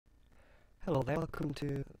Hello there, welcome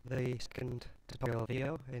to the second tutorial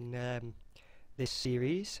video in this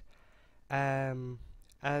series. And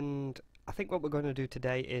I think what we're going to do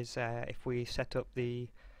today is if we set up the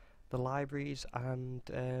libraries and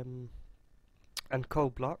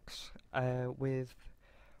code blocks with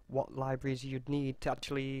what libraries you'd need to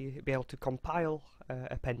actually be able to compile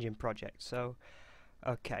a Penjin project. So,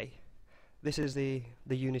 okay, this is the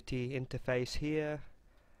Unity interface here.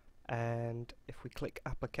 And if we click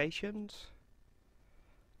applications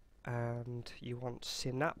and you want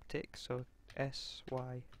Synaptic, so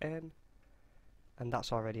SYN, and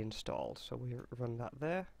that's already installed, so we run that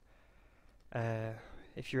there.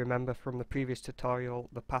 If you remember from the previous tutorial,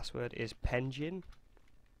 the password is Penjin.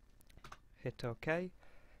 Hit OK.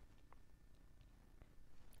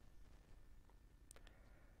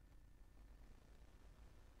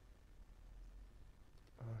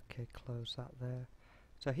 Okay, close that there.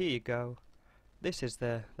 So here you go. This is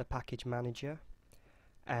the package manager,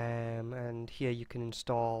 and here you can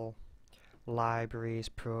install libraries,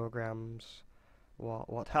 programs,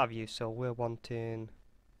 what have you. So we're wanting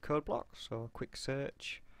code blocks, so a quick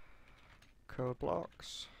search, code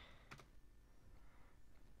blocks,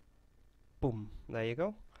 boom, there you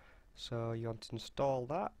go. So you want to install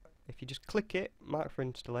that. If you just click it, mark for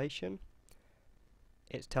installation,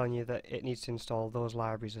 it's telling you that it needs to install those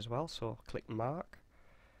libraries as well, so click mark.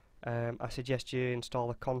 I suggest you install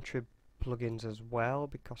the contrib plugins as well,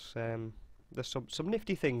 because there's some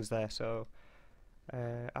nifty things there, so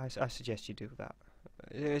I suggest you do that.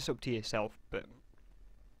 It's up to yourself, but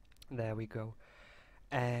there we go.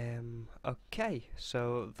 Okay,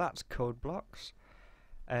 so that's code blocks.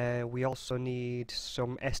 We also need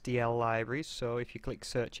some SDL libraries, so if you click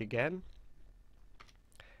search again,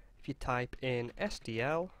 if you type in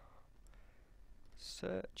SDL,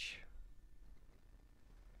 search.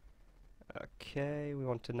 Okay, we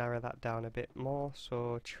want to narrow that down a bit more,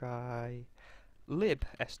 so try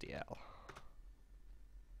libsdl.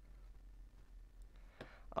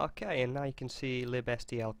 Okay, and now you can see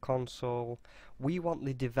libsdl console. We want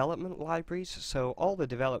the development libraries, so all the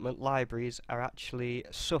development libraries are actually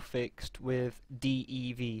suffixed with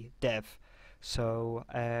dev. So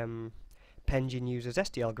Penjin uses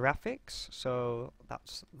SDL graphics, so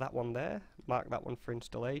that's that one there. Mark that one for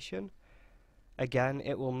installation. Again,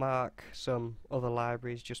 it will mark some other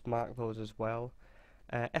libraries, just mark those as well.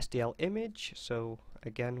 SDL image, so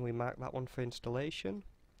again we mark that one for installation.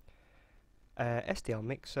 SDL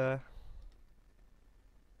mixer.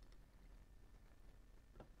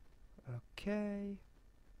 Okay.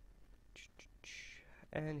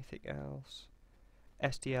 Anything else?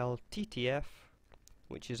 SDL TTF,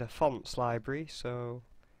 which is a fonts library, so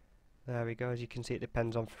there we go. As you can see, it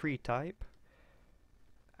depends on free type.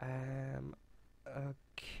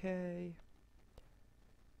 Okay,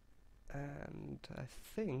 and I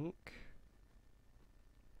think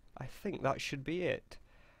that should be it.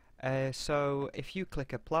 So if you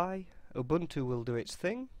click apply, Ubuntu will do its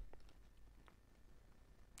thing.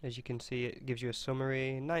 As you can see, it gives you a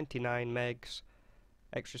summary, 99 megs,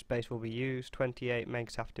 extra space will be used, 28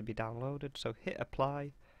 megs have to be downloaded, so hit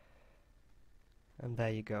apply, and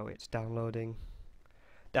there you go, it's downloading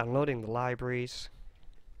the libraries.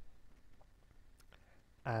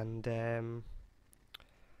 And there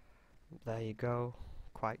you go,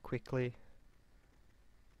 quite quickly.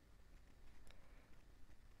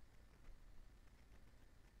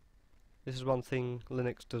 This is one thing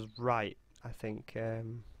Linux does right, I think.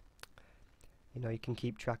 You know, you can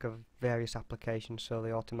keep track of various applications, so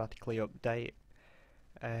they automatically update.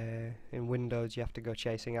 In Windows you have to go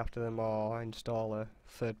chasing after them or install a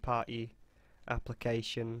third-party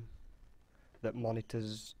application that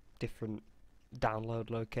monitors different download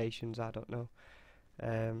locations, I don't know.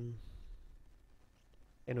 In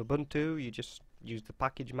Ubuntu you just use the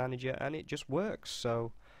package manager and it just works,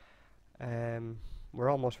 so we're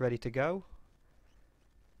almost ready to go.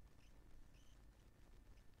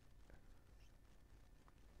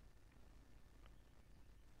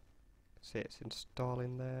 See, it's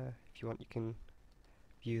installing there. If you want, you can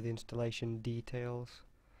view the installation details.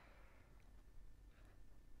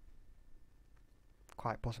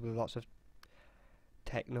 Quite possibly lots of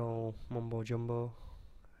techno mumbo jumbo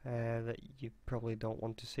that you probably don't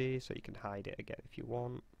want to see, so you can hide it again if you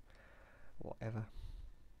want, whatever.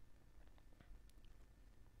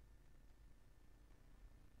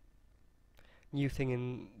 New thing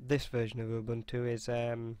in this version of Ubuntu is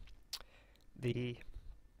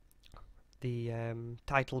the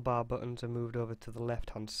title bar buttons are moved over to the left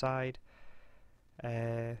hand side.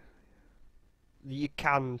 You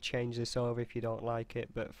can change this over if you don't like it,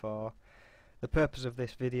 but for The purpose of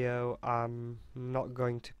this video, I'm not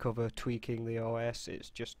going to cover tweaking the OS.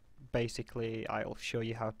 It's just basically I'll show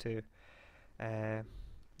you how to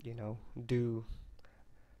you know, do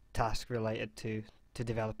tasks related to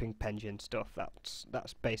developing Penjin stuff.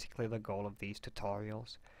 That's basically the goal of these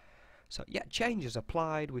tutorials. So yeah, changes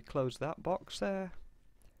applied. We close that box there,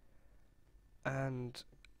 and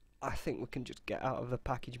I think we can just get out of the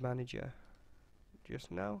package manager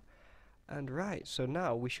just now. And right, so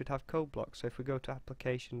now we should have code blocks. So if we go to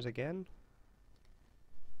applications again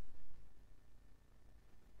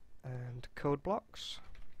and code blocks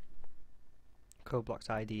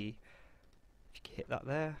ID, if you can hit that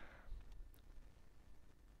there,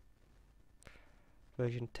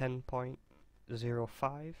 version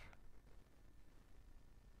 10.05.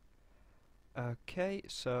 Okay,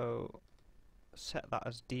 so set that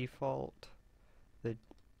as default, the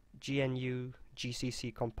GNU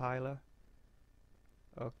GCC compiler.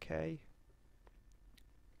 Okay.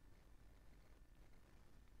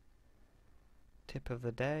 Tip of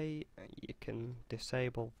the day, you can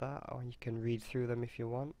disable that or you can read through them if you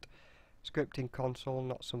want. Scripting console,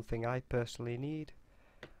 not something I personally need.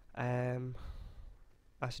 I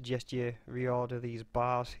suggest you reorder these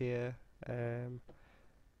bars here. Here's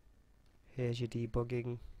your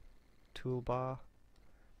debugging toolbar.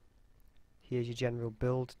 Here's your general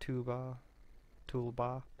build toolbar.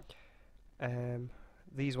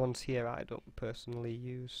 These ones here I don't personally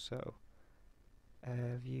use, so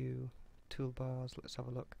view toolbars, let's have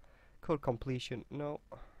a look. Code completion, no.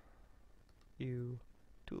 View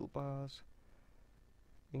toolbars.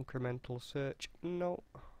 Incremental search, no.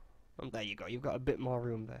 And there you go, you've got a bit more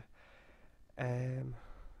room there.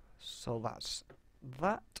 So that's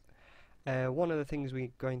that. One of the things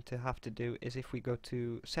we're going to have to do is if we go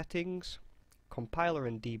to settings, compiler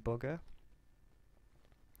and debugger.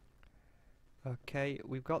 Okay,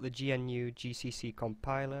 we've got the GNU GCC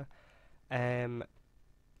compiler.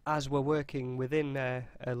 As we're working within a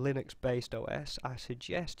Linux-based OS, I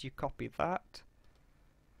suggest you copy that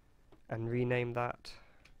and rename that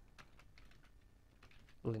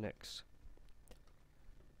Linux.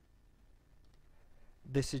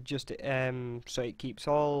 This is just so it keeps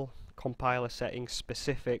all compiler settings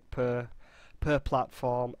specific per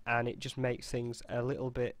platform, and it just makes things a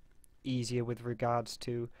little bit easier with regards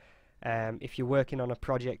to if you're working on a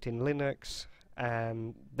project in Linux,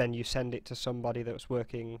 then you send it to somebody that's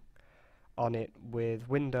working on it with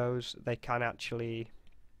Windows, they can actually,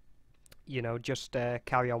 you know, just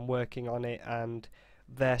carry on working on it, and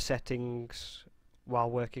their settings while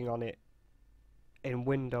working on it in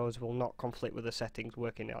Windows will not conflict with the settings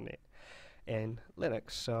working on it in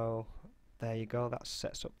Linux. So there you go, that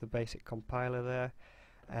sets up the basic compiler there.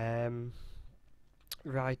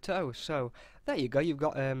 Righto, so there you go, you've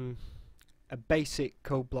got a basic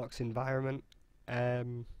code blocks environment.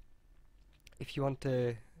 If you want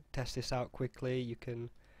to test this out quickly, you can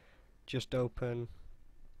just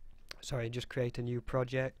just create a new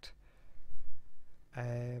project.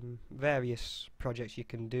 Various projects you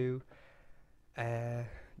can do.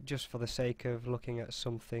 Just for the sake of looking at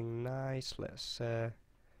something nice, let's I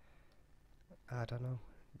don't know,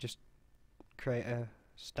 just create a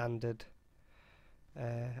standard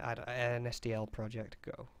an SDL project.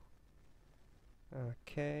 Go.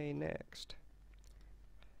 Okay, next.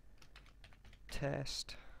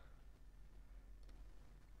 Test.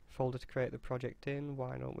 Folder to create the project in.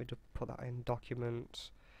 Why don't we just put that in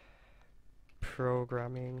documents,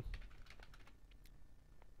 programming,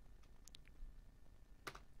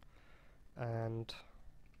 and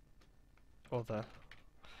other,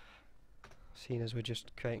 seeing as we're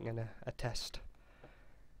just creating a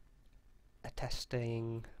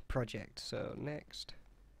testing project. So next,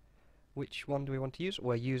 which one do we want to use?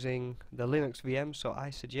 We're using the Linux VM, so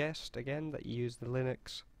I suggest again that you use the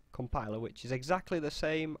Linux compiler, which is exactly the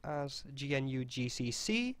same as GNU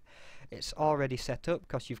GCC. It's already set up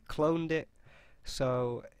because you've cloned it,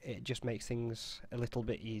 so it just makes things a little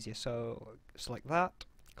bit easier. So select that,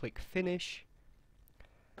 click finish.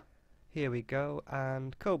 Here we go,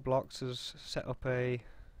 and Code Blocks has set up a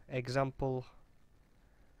example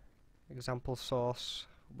source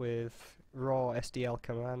with raw SDL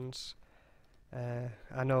commands.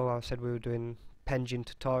 I know I said we were doing Penjin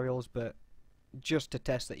tutorials, but just to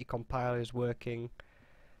test that your compiler is working,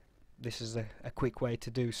 this is a quick way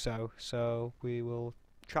to do so. So we will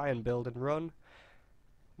try and build and run,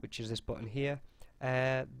 which is this button here.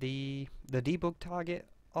 The debug target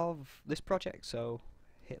of this project, so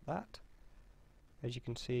hit that. As you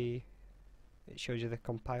can see, it shows you the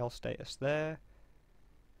compile status there,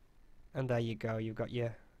 and there you go, you've got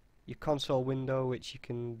your console window, which you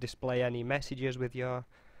can display any messages with your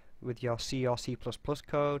with your C or C++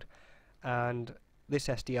 code, and this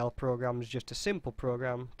SDL program is just a simple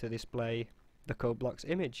program to display the code block's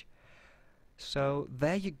image. So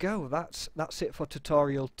there you go, that's it for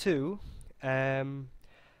tutorial 2.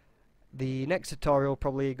 The next tutorial will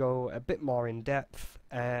probably go a bit more in depth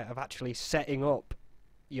of actually setting up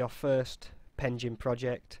your first Penjin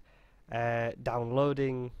project,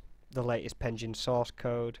 downloading the latest Penjin source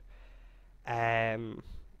code,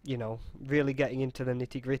 you know, really getting into the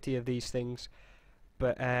nitty-gritty of these things.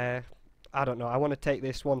 But I don't know, I want to take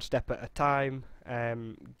this one step at a time,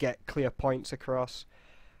 get clear points across,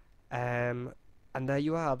 and there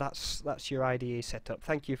you are, that's your IDE setup.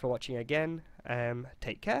 Thank you for watching again,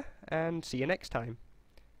 take care, and see you next time.